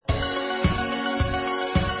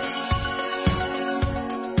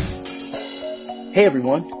Hey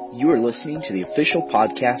everyone, you are listening to the official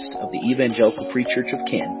podcast of the Evangelical Free Church of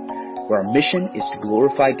Canton, where our mission is to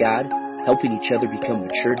glorify God, helping each other become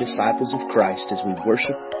mature disciples of Christ as we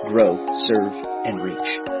worship, grow, serve, and reach.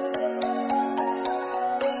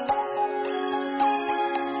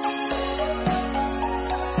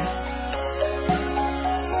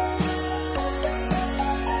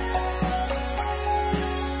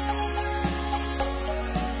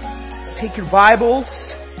 Take your Bibles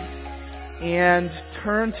and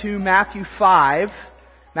turn to Matthew 5.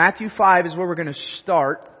 Matthew 5 is where we're going to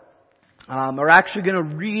start. We're actually going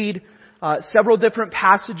to read several different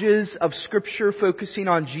passages of Scripture focusing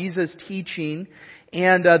on Jesus' teaching.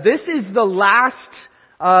 And this is the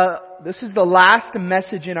last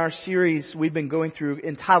message in our series we've been going through,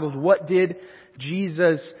 entitled, "What Did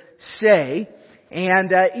Jesus Say?"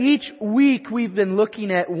 And each week we've been looking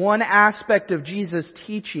at one aspect of Jesus'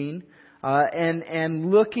 teaching,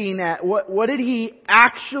 and looking at what did He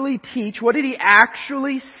actually teach, what did He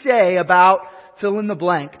actually say about fill in the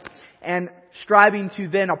blank, and striving to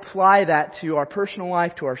then apply that to our personal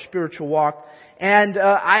life, to our spiritual walk. And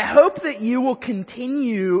I hope that you will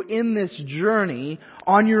continue in this journey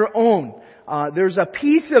on your own. There's a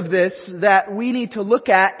piece of this that we need to look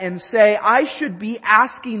at and say, I should be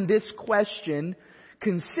asking this question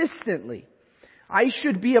consistently. I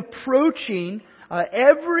should be approaching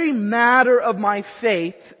every matter of my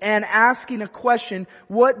faith and asking a question,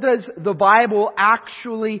 what does the Bible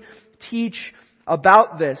actually teach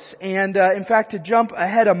about this? And in fact, to jump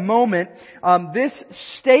ahead a moment, this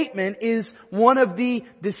statement is one of the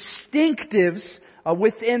distinctives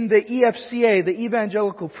within the EFCA, the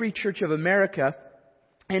Evangelical Free Church of America,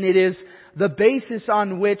 and it is the basis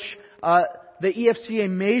on which the EFCA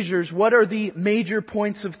measures what are the major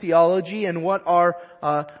points of theology and what are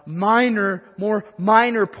more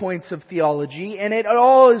minor points of theology. And it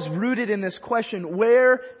all is rooted in this question,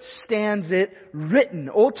 where stands it written?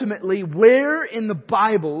 Ultimately, where in the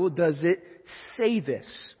Bible does it say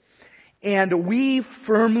this? And we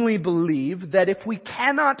firmly believe that if we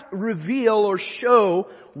cannot reveal or show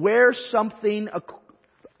where a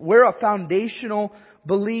foundational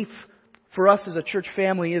belief for us as a church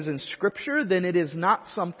family is in Scripture, then it is not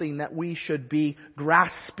something that we should be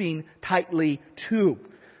grasping tightly to.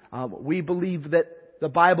 We believe that the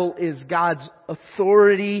Bible is God's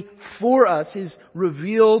authority for us, His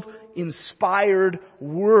revealed, inspired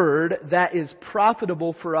Word that is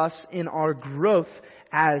profitable for us in our growth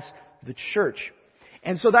as the church.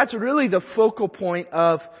 And so that's really the focal point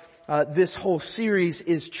of this whole series,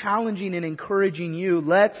 is challenging and encouraging you.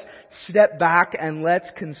 Let's step back and let's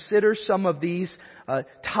consider some of these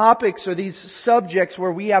topics or these subjects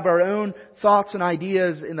where we have our own thoughts and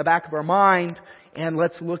ideas in the back of our mind, and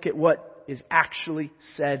let's look at what is actually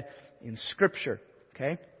said in Scripture.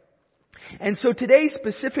 Okay? And so today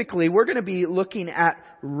specifically, we're going to be looking at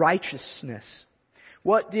righteousness.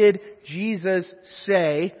 What did Jesus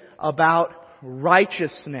say about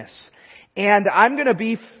righteousness? And I'm going to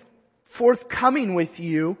be forthcoming with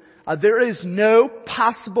you. There is no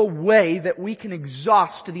possible way that we can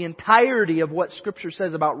exhaust the entirety of what Scripture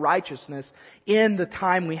says about righteousness in the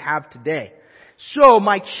time we have today. So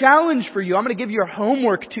my challenge for you, I'm going to give your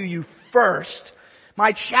homework to you first.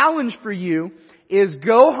 My challenge for you is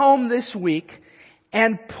go home this week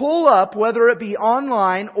and pull up, whether it be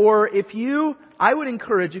online or I would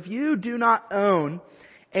encourage, if you do not own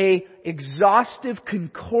a exhaustive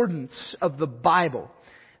concordance of the Bible,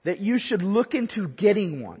 that you should look into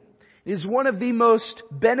getting one. It is one of the most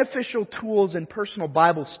beneficial tools in personal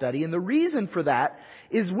Bible study. And the reason for that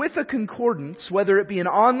is with a concordance, whether it be an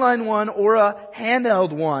online one or a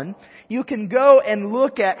handheld one, you can go and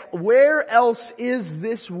look at where else is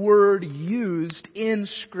this word used in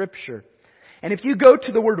Scripture. And if you go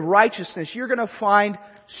to the word righteousness, you're going to find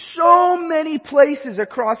so many places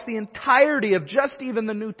across the entirety of just even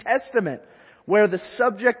the New Testament where the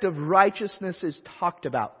subject of righteousness is talked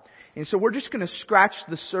about. And so we're just going to scratch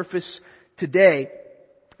the surface today.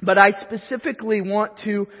 But I specifically want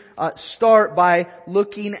to start by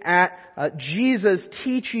looking at Jesus'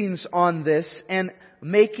 teachings on this and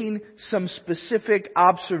making some specific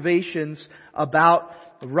observations about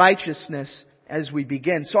righteousness as we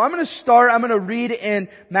begin. So I'm going to read in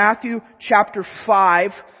Matthew chapter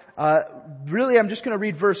 5. Really, I'm just going to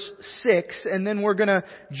read verse 6, and then we're going to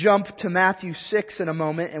jump to Matthew 6 in a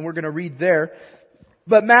moment, and we're going to read there.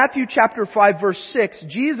 But Matthew chapter 5, verse 6,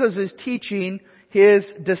 Jesus is teaching His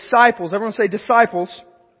disciples. Everyone say disciples.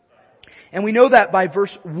 And we know that by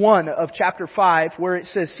verse 1 of chapter 5, where it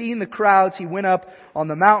says, seeing the crowds, He went up on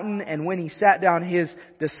the mountain, and when He sat down, His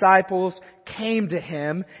disciples came to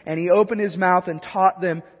Him, and He opened His mouth and taught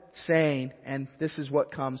them saying, and this is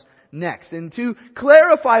what comes next. And to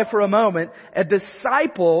clarify for a moment, a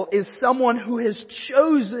disciple is someone who has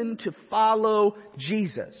chosen to follow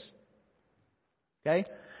Jesus. Okay?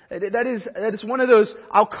 That is one of those,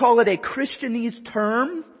 I'll call it a Christianese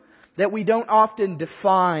term that we don't often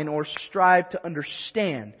define or strive to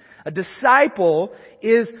understand. A disciple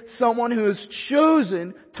is someone who has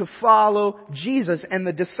chosen to follow Jesus. And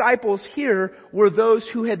the disciples here were those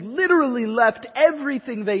who had literally left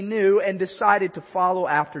everything they knew and decided to follow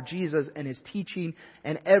after Jesus and His teaching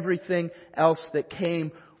and everything else that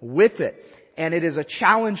came with it. And it is a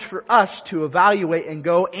challenge for us to evaluate and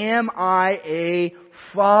go, am I a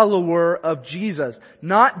follower of Jesus?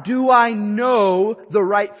 Not do I know the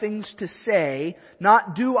right things to say,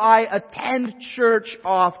 not do I attend church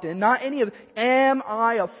often, not any of it. Am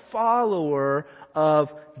I a follower of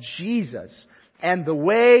Jesus? And the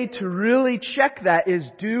way to really check that is,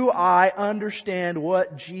 do I understand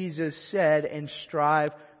what Jesus said and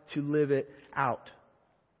strive to live it out?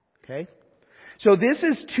 Okay? So this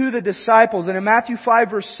is to the disciples. And in Matthew 5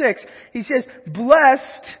 verse 6, He says,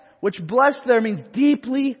 blessed, which blessed there means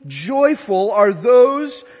deeply joyful, are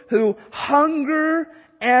those who hunger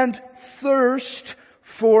and thirst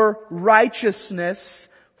for righteousness,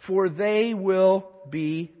 for they will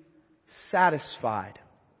be satisfied.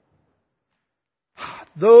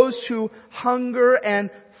 Those who hunger and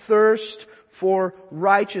thirst for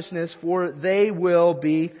righteousness, for they will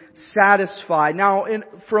be satisfied. Now,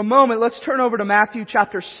 for a moment, let's turn over to Matthew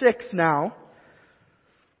chapter 6 now.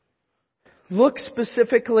 Look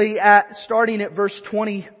specifically at, starting at verse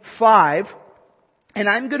 25. And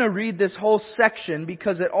I'm going to read this whole section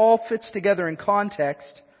because it all fits together in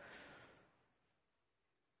context.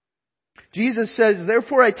 Jesus says,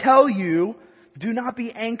 therefore I tell you, do not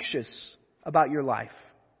be anxious about your life,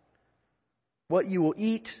 what you will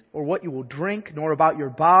eat or what you will drink, nor about your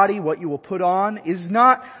body, what you will put on. Is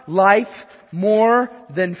not life more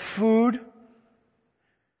than food,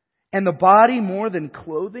 and the body more than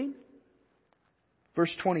clothing?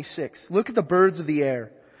 Verse 26, look at the birds of the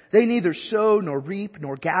air. They neither sow nor reap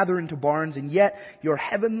nor gather into barns, and yet your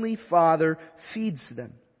heavenly Father feeds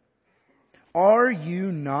them. Are you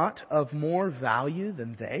not of more value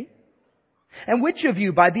than they? And which of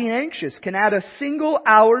you, by being anxious, can add a single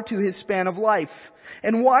hour to his span of life?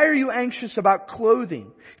 And why are you anxious about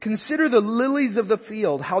clothing? Consider the lilies of the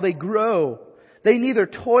field, how they grow. They neither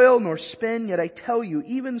toil nor spin, yet I tell you,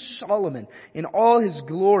 even Solomon in all his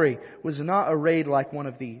glory was not arrayed like one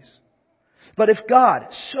of these. But if God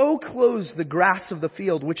so clothes the grass of the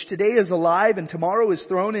field, which today is alive and tomorrow is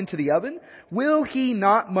thrown into the oven, will He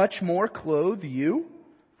not much more clothe you,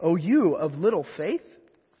 O you of little faith?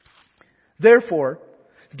 Therefore,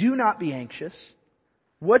 do not be anxious.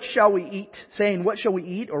 What shall we eat? Saying, what shall we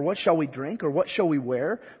eat? Or what shall we drink? Or what shall we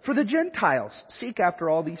wear? For the Gentiles seek after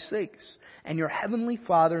all these things. And your heavenly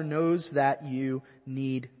Father knows that you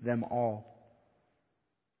need them all.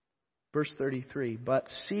 Verse 33. But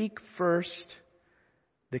seek first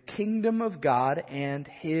the kingdom of God and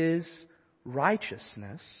His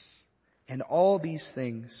righteousness, and all these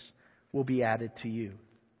things will be added to you.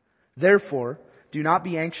 Therefore, do not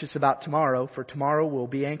be anxious about tomorrow, for tomorrow will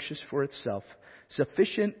be anxious for itself.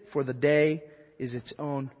 Sufficient for the day is its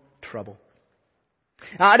own trouble.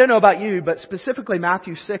 Now, I don't know about you, but specifically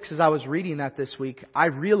Matthew 6, as I was reading that this week, I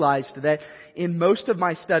realized that in most of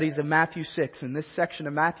my studies of Matthew 6, in this section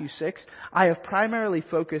of Matthew 6, I have primarily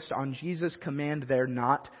focused on Jesus' command there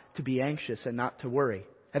not to be anxious and not to worry.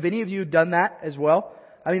 Have any of you done that as well?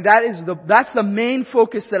 I mean, that's the main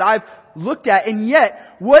focus that I've looked at. And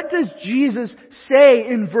yet, what does Jesus say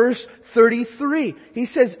in verse 33? He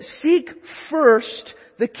says, seek first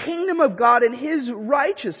the kingdom of God and His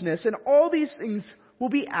righteousness, and all these things will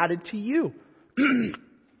be added to you.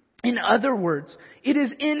 In other words, it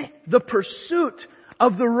is in the pursuit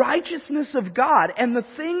of the righteousness of God and the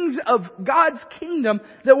things of God's kingdom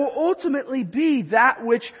that will ultimately be that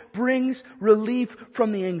which brings relief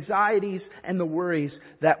from the anxieties and the worries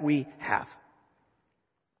that we have.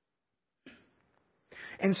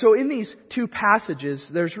 And so in these two passages,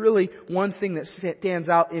 there's really one thing that stands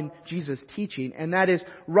out in Jesus' teaching, and that is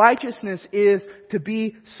righteousness is to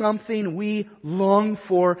be something we long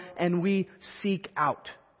for and we seek out.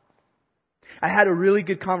 I had a really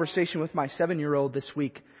good conversation with my 7-year-old this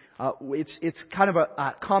week. It's kind of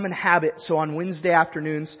a common habit. So on Wednesday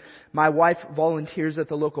afternoons, my wife volunteers at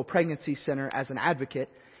the local pregnancy center as an advocate.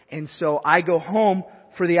 And so I go home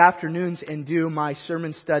for the afternoons and do my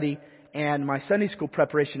sermon study and my Sunday school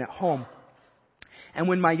preparation at home. And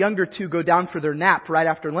when my younger two go down for their nap right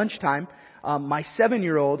after lunchtime, my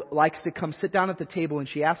 7-year-old likes to come sit down at the table, and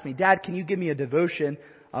she asks me, Dad, can you give me a devotion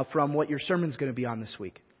from what your sermon's going to be on this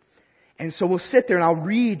week. And so we'll sit there and I'll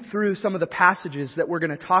read through some of the passages that we're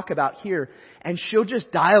going to talk about here, and she'll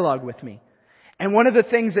just dialogue with me. And one of the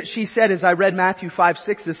things that she said as I read Matthew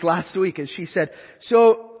 5:6 this last week is she said,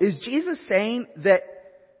 so is Jesus saying that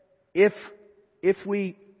if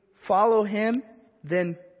we follow Him,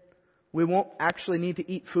 then we won't actually need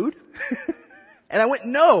to eat food? And I went,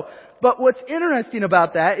 no. But what's interesting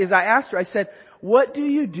about that is I asked her, I said, what do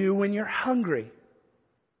you do when you're hungry?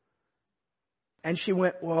 And she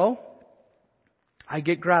went, well, I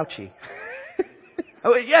get grouchy. I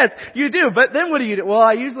went, yes, you do. But then what do you do? Well,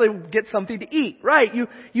 I usually get something to eat. Right.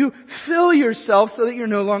 You fill yourself so that you're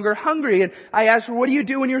no longer hungry. And I asked her, what do you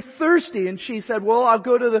do when you're thirsty? And she said, well, I'll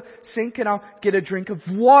go to the sink and I'll get a drink of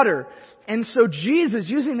water. And so Jesus,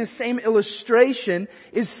 using the same illustration,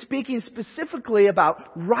 is speaking specifically about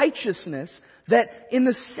righteousness, that in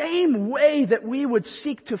the same way that we would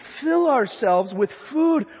seek to fill ourselves with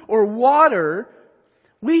food or water,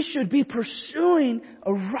 we should be pursuing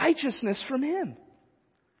a righteousness from Him.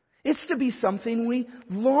 It's to be something we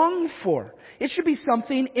long for. It should be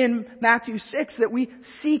something in Matthew 6 that we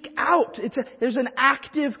seek out. There's an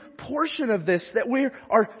active portion of this that we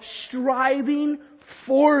are striving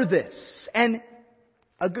for this. And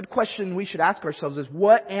a good question we should ask ourselves is,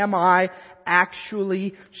 what am I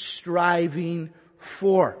actually striving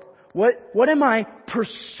for? What am I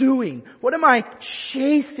pursuing? What am I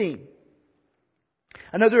chasing?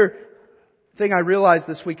 Another thing I realized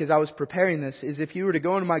this week as I was preparing this is if you were to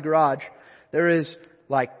go into my garage, there is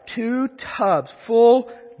like 2 tubs,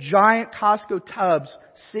 full giant Costco tubs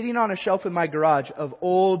sitting on a shelf in my garage of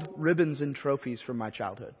old ribbons and trophies from my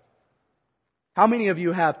childhood. How many of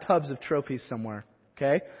you have tubs of trophies somewhere?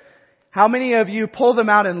 Okay. How many of you pull them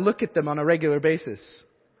out and look at them on a regular basis?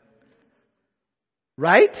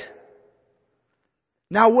 Right?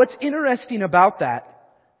 Now what's interesting about that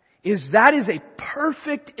is a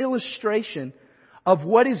perfect illustration of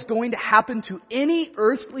what is going to happen to any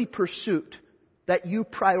earthly pursuit that you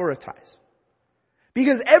prioritize.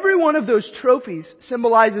 Because every one of those trophies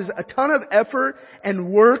symbolizes a ton of effort and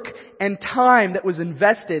work and time that was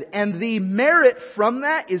invested. And the merit from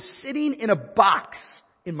that is sitting in a box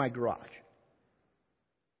in my garage.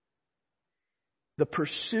 The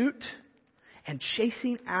pursuit and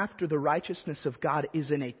chasing after the righteousness of God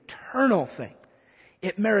is an eternal thing.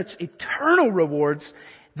 It merits eternal rewards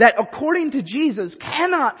that, according to Jesus,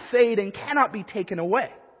 cannot fade and cannot be taken away.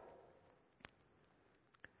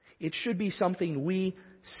 It should be something we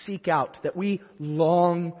seek out, that we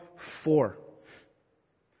long for.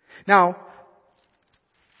 Now,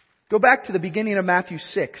 go back to the beginning of Matthew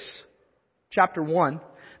 6, chapter 1.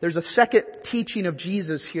 There's a second teaching of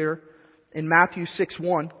Jesus here in Matthew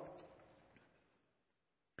 6:1.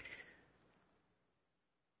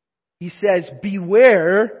 He says,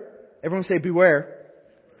 beware, everyone say beware.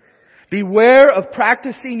 Beware of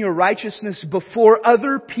practicing your righteousness before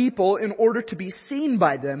other people in order to be seen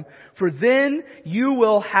by them, for then you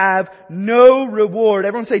will have no reward.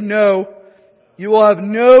 Everyone say no. You will have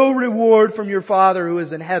no reward from your Father who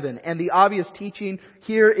is in heaven. And the obvious teaching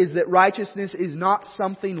here is that righteousness is not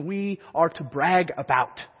something we are to brag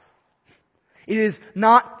about. It is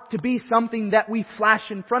not to be something that we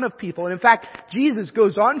flash in front of people. And in fact, Jesus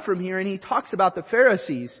goes on from here and He talks about the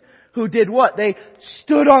Pharisees who did what? They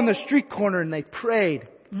stood on the street corner and they prayed.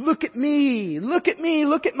 Look at me, look at me,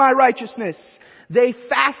 look at my righteousness. They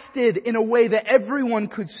fasted in a way that everyone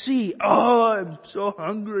could see. Oh, I'm so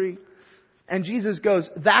hungry. And Jesus goes,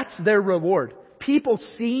 that's their reward. People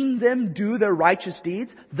seeing them do their righteous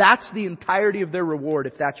deeds, that's the entirety of their reward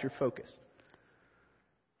if that's your focus.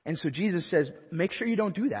 And so Jesus says, make sure you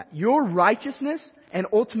don't do that. Your righteousness, and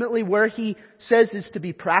ultimately where He says is to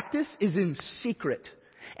be practiced, is in secret.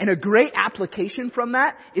 And a great application from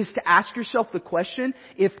that is to ask yourself the question,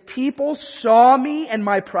 if people saw me and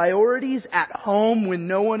my priorities at home when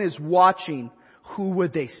no one is watching, who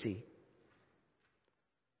would they see?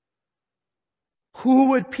 Who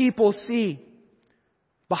would people see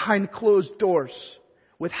behind closed doors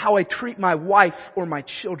with how I treat my wife or my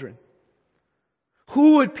children?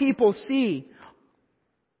 Who would people see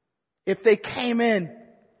if they came in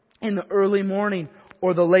the early morning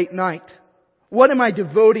or the late night? What am I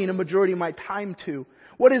devoting a majority of my time to?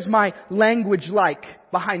 What is my language like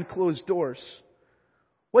behind closed doors?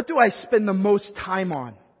 What do I spend the most time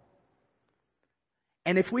on?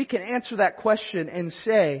 And if we can answer that question and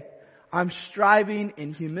say, I'm striving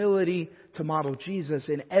in humility to model Jesus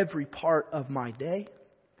in every part of my day,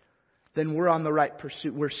 then we're on the right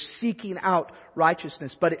pursuit. We're seeking out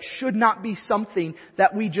righteousness. But it should not be something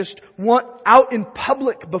that we just want out in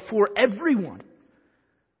public before everyone.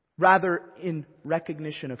 Rather, in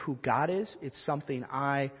recognition of who God is, it's something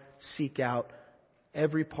I seek out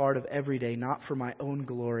every part of every day, not for my own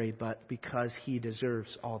glory, but because He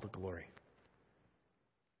deserves all the glory.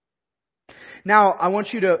 Now, I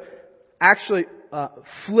want you to actually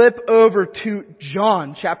flip over to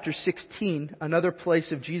John chapter 16, another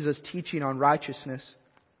place of Jesus teaching on righteousness.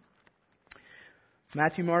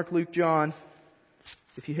 Matthew, Mark, Luke, John.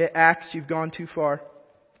 If you hit Acts, you've gone too far.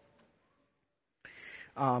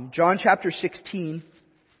 John chapter 16.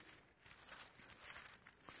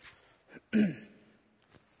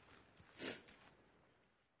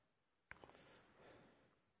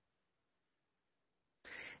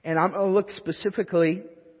 And I'm going to look specifically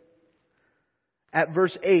at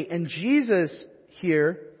verse 8. And Jesus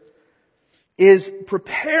here is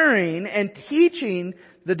preparing and teaching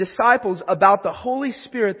the disciples about the Holy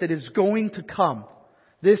Spirit that is going to come.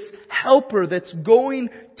 This helper that's going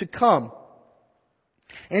to come.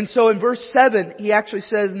 And so in verse 7, he actually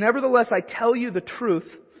says, "Nevertheless, I tell you the truth.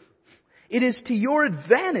 It is to your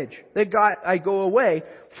advantage that I go away.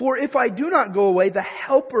 For if I do not go away, the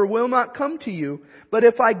Helper will not come to you. But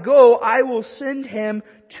if I go, I will send Him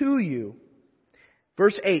to you."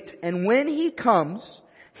 Verse 8, "And when He comes,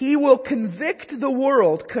 He will convict the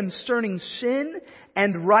world concerning sin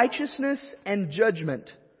and righteousness and judgment.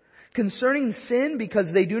 Concerning sin,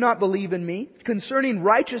 because they do not believe in Me. Concerning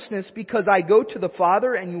righteousness, because I go to the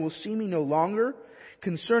Father and you will see Me no longer.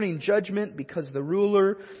 Concerning judgment, because the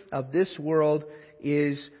ruler of this world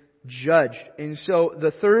is judged." And so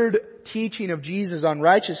the third teaching of Jesus on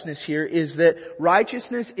righteousness here is that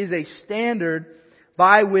righteousness is a standard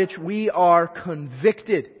by which we are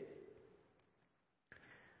convicted.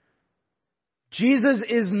 Jesus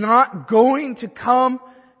is not going to come.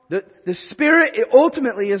 The Spirit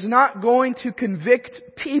ultimately is not going to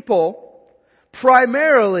convict people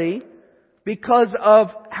primarily because of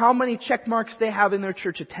how many check marks they have in their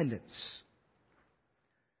church attendance.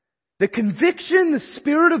 The conviction the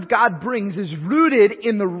Spirit of God brings is rooted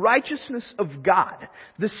in the righteousness of God,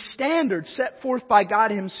 the standard set forth by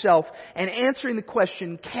God Himself, and answering the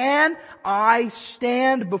question, can I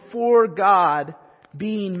stand before God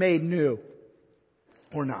being made new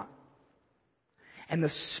or not? And the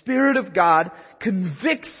Spirit of God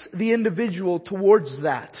convicts the individual towards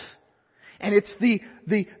that. And it's the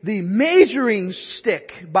measuring stick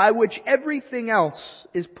by which everything else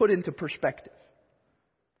is put into perspective.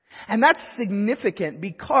 And that's significant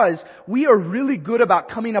because we are really good about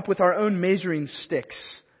coming up with our own measuring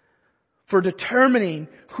sticks for determining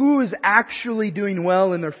who is actually doing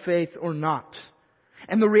well in their faith or not.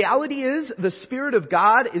 And the reality is, the Spirit of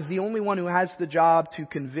God is the only one who has the job to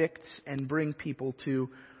convict and bring people to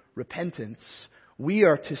repentance. We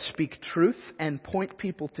are to speak truth and point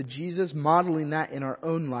people to Jesus, modeling that in our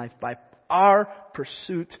own life by our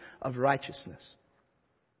pursuit of righteousness.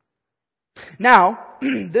 Now,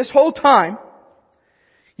 this whole time,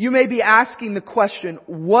 you may be asking the question,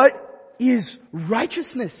 what is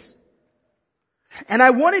righteousness? And I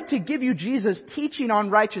wanted to give you Jesus' teaching on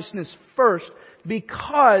righteousness first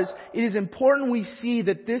because it is important we see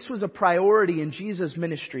that this was a priority in Jesus'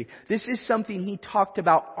 ministry. This is something He talked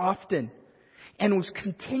about often and was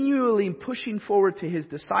continually pushing forward to His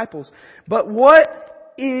disciples. But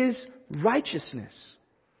what is righteousness?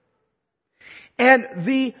 And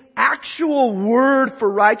the actual word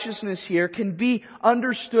for righteousness here can be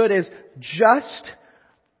understood as just,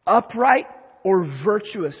 upright, or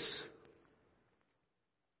virtuous.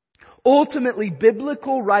 Ultimately,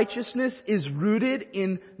 biblical righteousness is rooted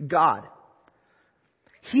in God.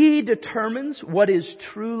 He determines what is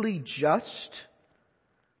truly just,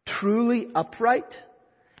 truly upright,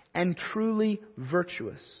 and truly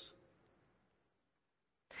virtuous.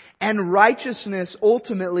 And righteousness,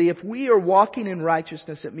 ultimately, if we are walking in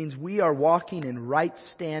righteousness, it means we are walking in right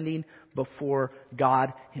standing before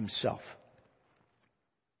God Himself.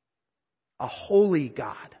 A holy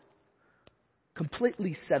God.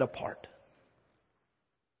 Completely set apart.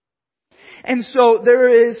 And so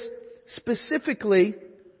there is specifically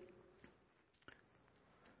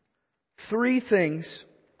 3 things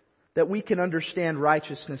that we can understand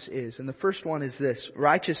righteousness is. And the first one is this.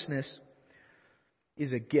 Righteousness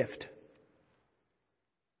is a gift.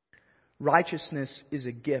 Righteousness is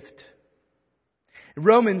a gift. In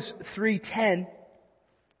Romans 3:10,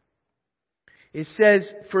 it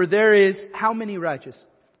says, "For there is," how many righteous?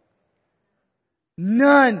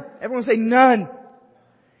 None. Everyone say none.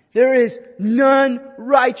 There is none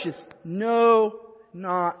righteous. No,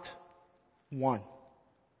 not one.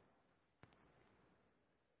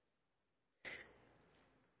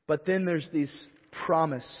 But then there's this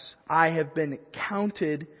promise. I have been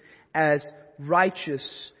counted as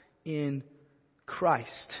righteous in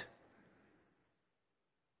Christ.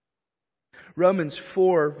 Romans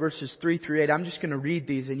 4 verses 3 through 8. I'm just going to read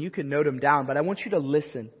these and you can note them down, but I want you to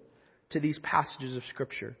listen to these passages of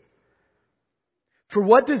Scripture. For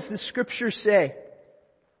what does the Scripture say?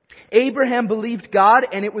 Abraham believed God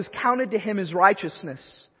and it was counted to him as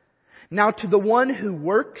righteousness. Now to the one who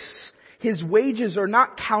works, his wages are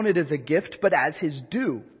not counted as a gift, but as his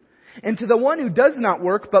due. And to the one who does not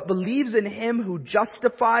work, but believes in Him who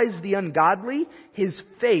justifies the ungodly, his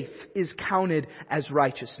faith is counted as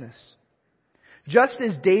righteousness. Just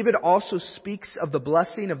as David also speaks of the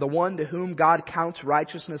blessing of the one to whom God counts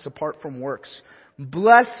righteousness apart from works.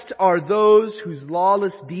 Blessed are those whose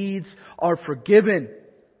lawless deeds are forgiven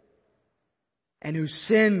and whose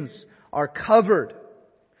sins are covered.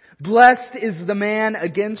 Blessed is the man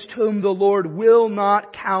against whom the Lord will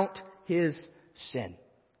not count his sin.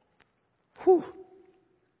 Whew.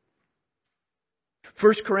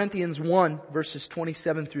 1 Corinthians 1 verses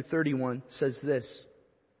 27 through 31 says this.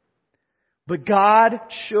 But God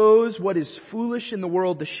shows what is foolish in the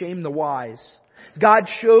world to shame the wise. God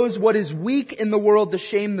shows what is weak in the world to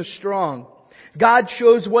shame the strong. God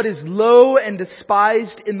shows what is low and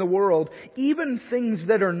despised in the world, even things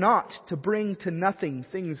that are not, to bring to nothing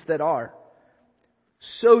things that are,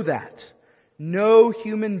 so that no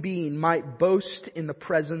human being might boast in the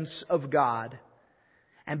presence of God.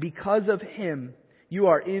 And because of Him, you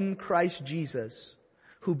are in Christ Jesus,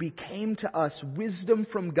 who became to us wisdom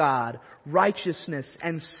from God, righteousness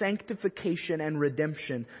and sanctification and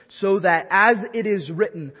redemption, so that, as it is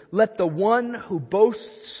written, let the one who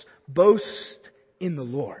boasts, boast in the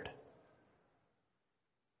Lord.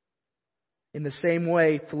 In the same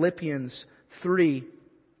way, Philippians 3,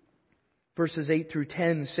 verses 8 through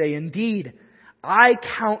 10 say, Indeed, I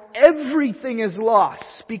count everything as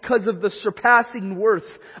loss because of the surpassing worth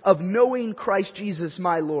of knowing Christ Jesus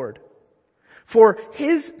my Lord. For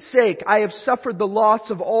His sake I have suffered the loss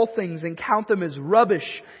of all things and count them as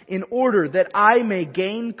rubbish, in order that I may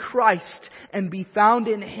gain Christ and be found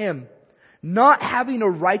in Him, not having a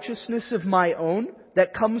righteousness of my own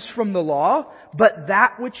that comes from the law, but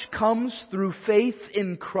that which comes through faith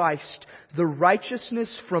in Christ, the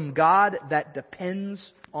righteousness from God that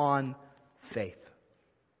depends on faith.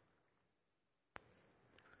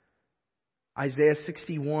 Isaiah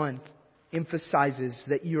 61 emphasizes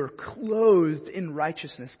that you're clothed in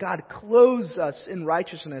righteousness. God clothes us in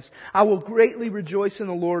righteousness. I will greatly rejoice in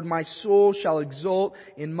the Lord. My soul shall exult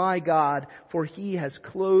in my God, for He has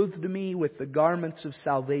clothed me with the garments of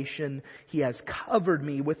salvation. He has covered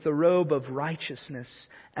me with the robe of righteousness,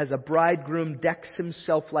 as a bridegroom decks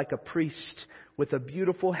himself like a priest with a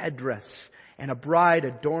beautiful headdress, and a bride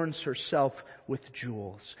adorns herself with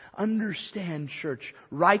jewels. Understand, church,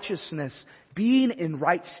 righteousness, being in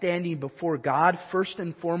right standing before God, first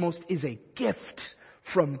and foremost, is a gift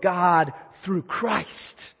from God through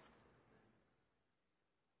Christ.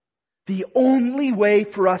 The only way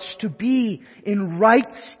for us to be in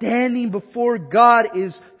right standing before God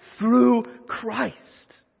is through Christ.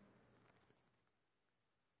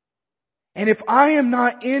 And if I am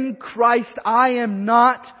not in Christ, I am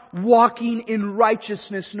not walking in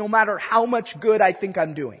righteousness, no matter how much good I think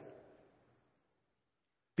I'm doing.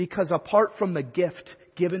 Because apart from the gift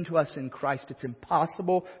given to us in Christ, it's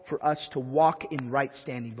impossible for us to walk in right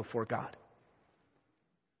standing before God.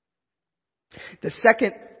 The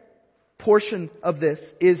second portion of this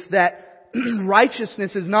is that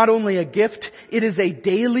righteousness is not only a gift, it is a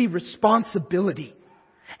daily responsibility.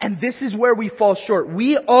 And this is where we fall short.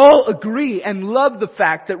 We all agree and love the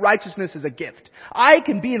fact that righteousness is a gift. I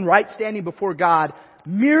can be in right standing before God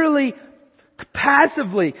merely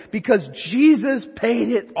passively because Jesus paid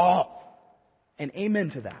it all. And amen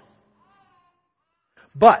to that.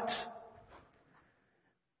 But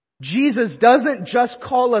Jesus doesn't just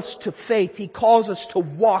call us to faith. He calls us to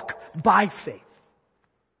walk by faith.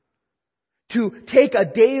 To take a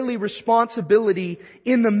daily responsibility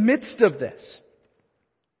in the midst of this.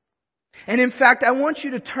 And in fact, I want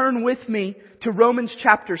you to turn with me to Romans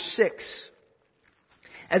chapter 6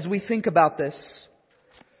 as we think about this.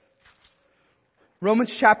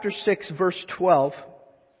 Romans chapter 6 verse 12.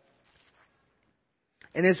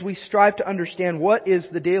 And as we strive to understand what is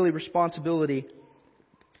the daily responsibility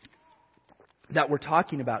that we're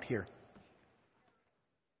talking about here.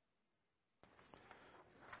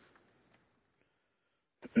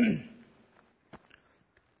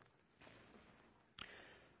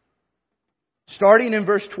 Starting in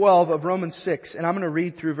verse 12 of Romans 6, and I'm going to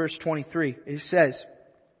read through verse 23. It says,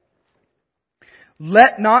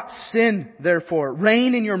 Let not sin, therefore,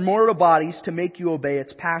 reign in your mortal bodies to make you obey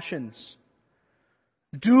its passions.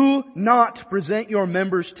 Do not present your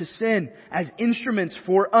members to sin as instruments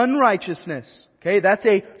for unrighteousness. Okay, that's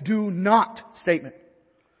a do not statement.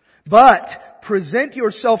 But present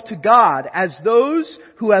yourself to God as those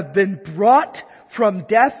who have been brought from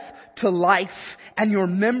death to life, and your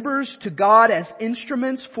members to God as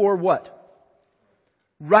instruments for what?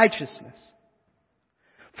 Righteousness.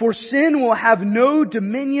 For sin will have no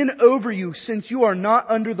dominion over you, since you are not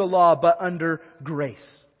under the law, but under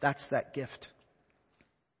grace. That's that gift.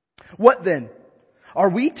 What then? Are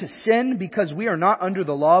we to sin because we are not under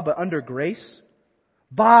the law, but under grace?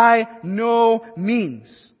 By no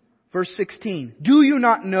means. Verse 16. Do you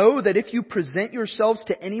not know that if you present yourselves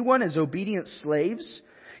to anyone as obedient slaves,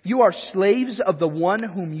 you are slaves of the one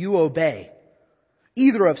whom you obey,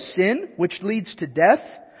 either of sin, which leads to death,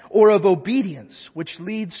 or of obedience, which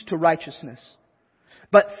leads to righteousness?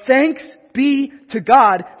 But thanks be to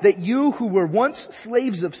God that you who were once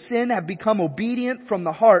slaves of sin have become obedient from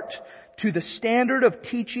the heart to the standard of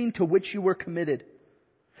teaching to which you were committed.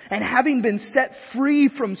 And having been set free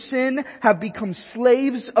from sin, have become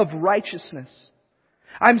slaves of righteousness.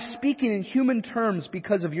 I'm speaking in human terms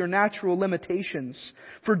because of your natural limitations.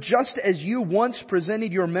 For just as you once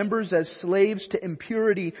presented your members as slaves to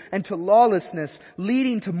impurity and to lawlessness,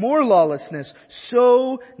 leading to more lawlessness,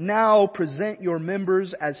 so now present your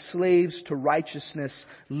members as slaves to righteousness,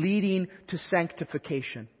 leading to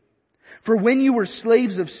sanctification. For when you were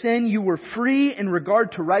slaves of sin, you were free in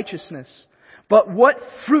regard to righteousness. But what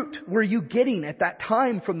fruit were you getting at that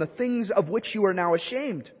time from the things of which you are now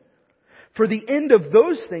ashamed? For the end of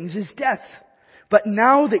those things is death. But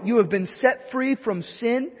now that you have been set free from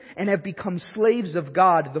sin and have become slaves of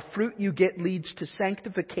God, the fruit you get leads to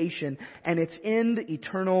sanctification, and its end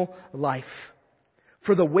eternal life.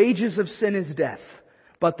 For the wages of sin is death,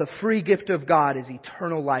 but the free gift of God is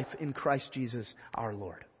eternal life in Christ Jesus our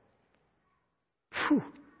Lord. Whew.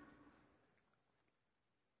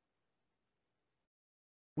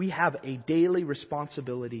 We have a daily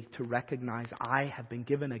responsibility to recognize I have been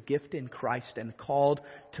given a gift in Christ and called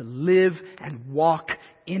to live and walk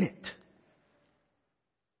in it.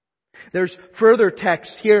 There's further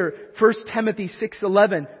text here, 1 Timothy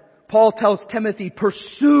 6:11. Paul tells Timothy,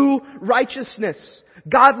 pursue righteousness,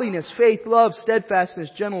 godliness, faith, love, steadfastness,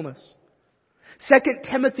 gentleness. 2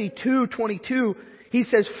 Timothy 2:22, he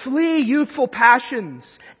says, flee youthful passions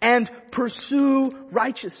and pursue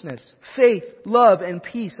righteousness, faith, love, and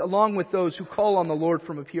peace, along with those who call on the Lord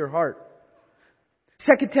from a pure heart.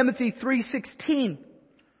 2 Timothy 3:16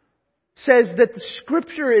 says that the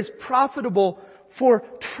Scripture is profitable for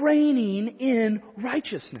training in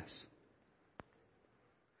righteousness.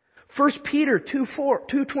 1 Peter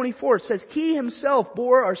 2:24 says, He Himself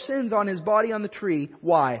bore our sins on His body on the tree.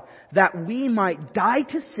 Why? That we might die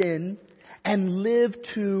to sin and live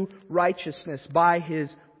to righteousness. By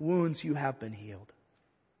His wounds you have been healed.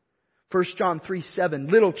 1 John 3:7,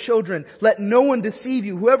 little children, let no one deceive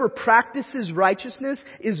you. Whoever practices righteousness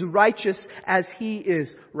is righteous as He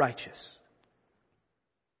is righteous.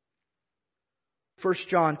 1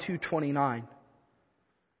 John 2:29,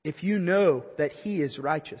 if you know that He is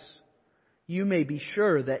righteous, you may be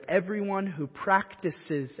sure that everyone who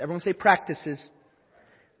practices, everyone say practices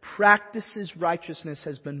righteousness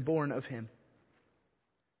has been born of Him.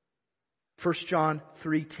 1 John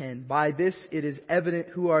 3:10, by this it is evident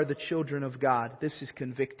who are the children of God. This is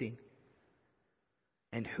convicting.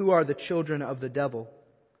 And who are the children of the devil?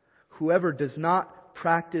 Whoever does not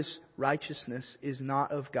practice righteousness is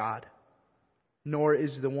not of God, nor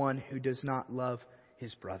is the one who does not love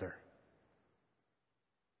his brother.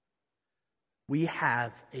 We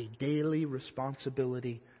have a daily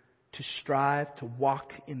responsibility to strive to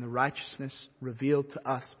walk in the righteousness revealed to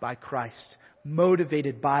us by Christ,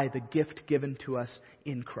 motivated by the gift given to us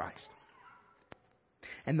in Christ.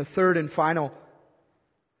 And the third and final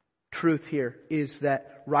truth here is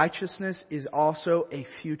that righteousness is also a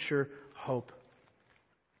future hope.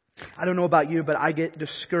 I don't know about you, but I get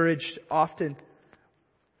discouraged often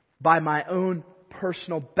by my own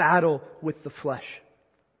personal battle with the flesh.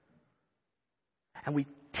 And we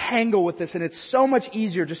tangle with this, and it's so much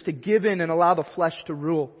easier just to give in and allow the flesh to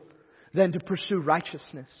rule than to pursue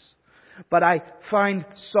righteousness. But I find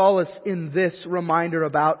solace in this reminder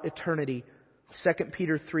about eternity. 2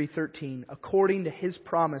 Peter 3:13, according to His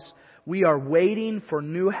promise, we are waiting for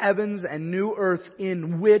new heavens and new earth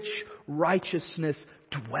in which righteousness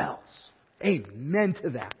dwells. Amen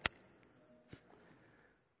to that.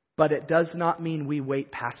 But it does not mean we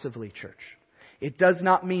wait passively, church. It does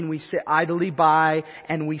not mean we sit idly by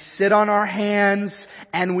and we sit on our hands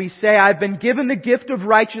and we say, I've been given the gift of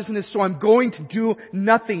righteousness, so I'm going to do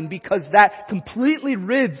nothing, because that completely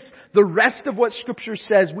rids the rest of what Scripture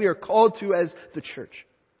says we are called to as the church.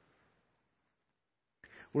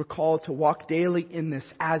 We're called to walk daily in this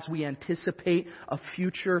as we anticipate a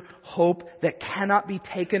future hope that cannot be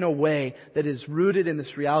taken away, that is rooted in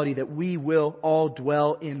this reality that we will all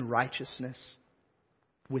dwell in righteousness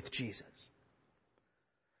with Jesus.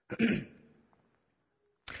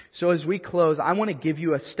 So as we close, I want to give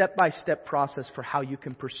you a step-by-step process for how you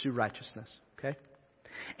can pursue righteousness. Okay?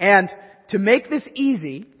 And to make this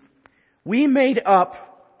easy, we made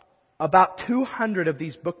up about 200 of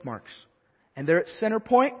these bookmarks. And they're at Center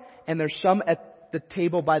Point, and there's some at the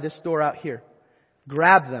table by this door out here.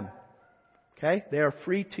 Grab them. Okay? They are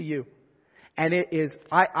free to you. And it is,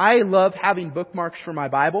 I love having bookmarks for my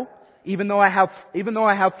Bible. Even though I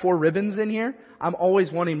have 4 ribbons in here, I'm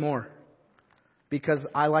always wanting more. Because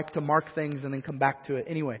I like to mark things and then come back to it.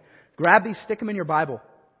 Anyway, grab these, stick them in your Bible.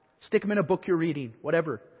 Stick them in a book you're reading.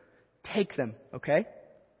 Whatever. Take them, okay?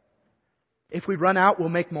 If we run out, we'll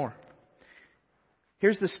make more.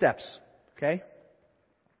 Here's the steps, okay?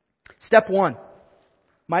 Step 1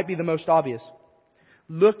 might be the most obvious.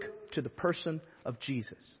 Look to the person of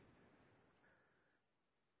Jesus.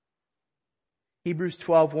 Hebrews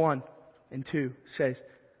 12:1 and 2 says,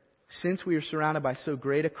 since we are surrounded by so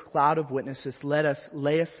great a cloud of witnesses, let us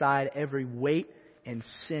lay aside every weight and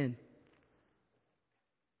sin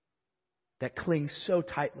that clings so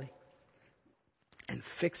tightly, and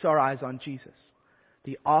fix our eyes on Jesus,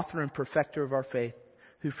 the author and perfecter of our faith,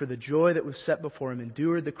 who for the joy that was set before him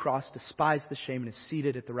endured the cross, despised the shame, and is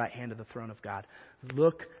seated at the right hand of the throne of God.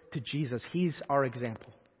 Look to Jesus. He's our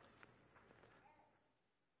example.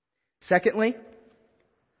 Secondly,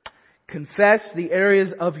 confess the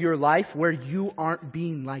areas of your life where you aren't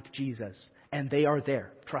being like Jesus. And they are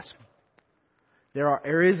there. Trust me. There are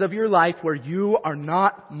areas of your life where you are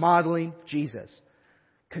not modeling Jesus.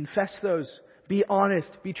 Confess those. Be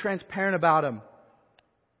honest. Be transparent about them.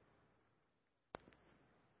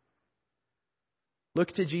 Look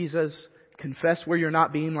to Jesus. Confess where you're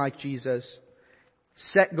not being like Jesus.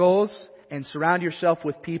 Set goals and surround yourself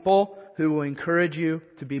with people who will encourage you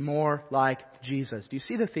to be more like Jesus. Do you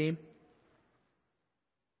see the theme?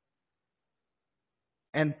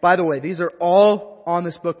 And by the way, these are all on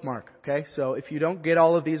this bookmark, okay? So if you don't get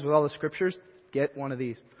all of these with all the scriptures, get one of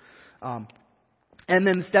these. And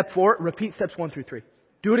then step 4, repeat steps 1 through 3.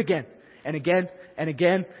 Do it again, and again, and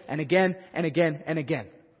again, and again, and again, and again.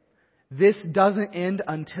 This doesn't end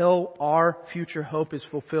until our future hope is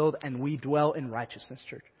fulfilled and we dwell in righteousness,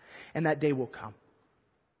 church. And that day will come.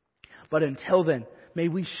 But until then, may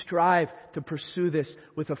we strive to pursue this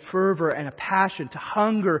with a fervor and a passion, to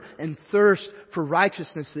hunger and thirst for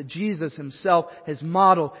righteousness that Jesus Himself has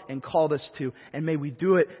modeled and called us to. And may we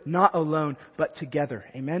do it not alone, but together.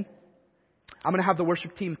 Amen? I'm going to have the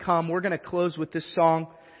worship team come. We're going to close with this song,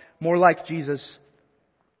 More Like Jesus.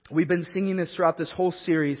 We've been singing this throughout this whole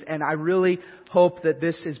series, and I really hope that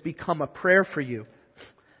this has become a prayer for you.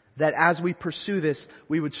 That as we pursue this,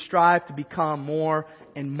 we would strive to become more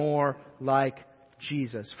and more like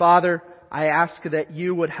Jesus. Father, I ask that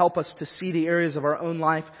You would help us to see the areas of our own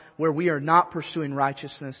life where we are not pursuing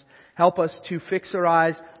righteousness. Help us to fix our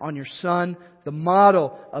eyes on Your Son, the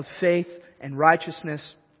model of faith and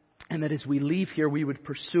righteousness. And that as we leave here, we would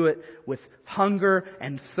pursue it with hunger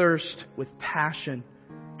and thirst, with passion,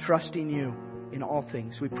 trusting You in all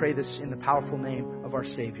things. We pray this in the powerful name of our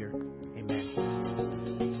Savior.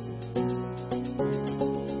 Amen.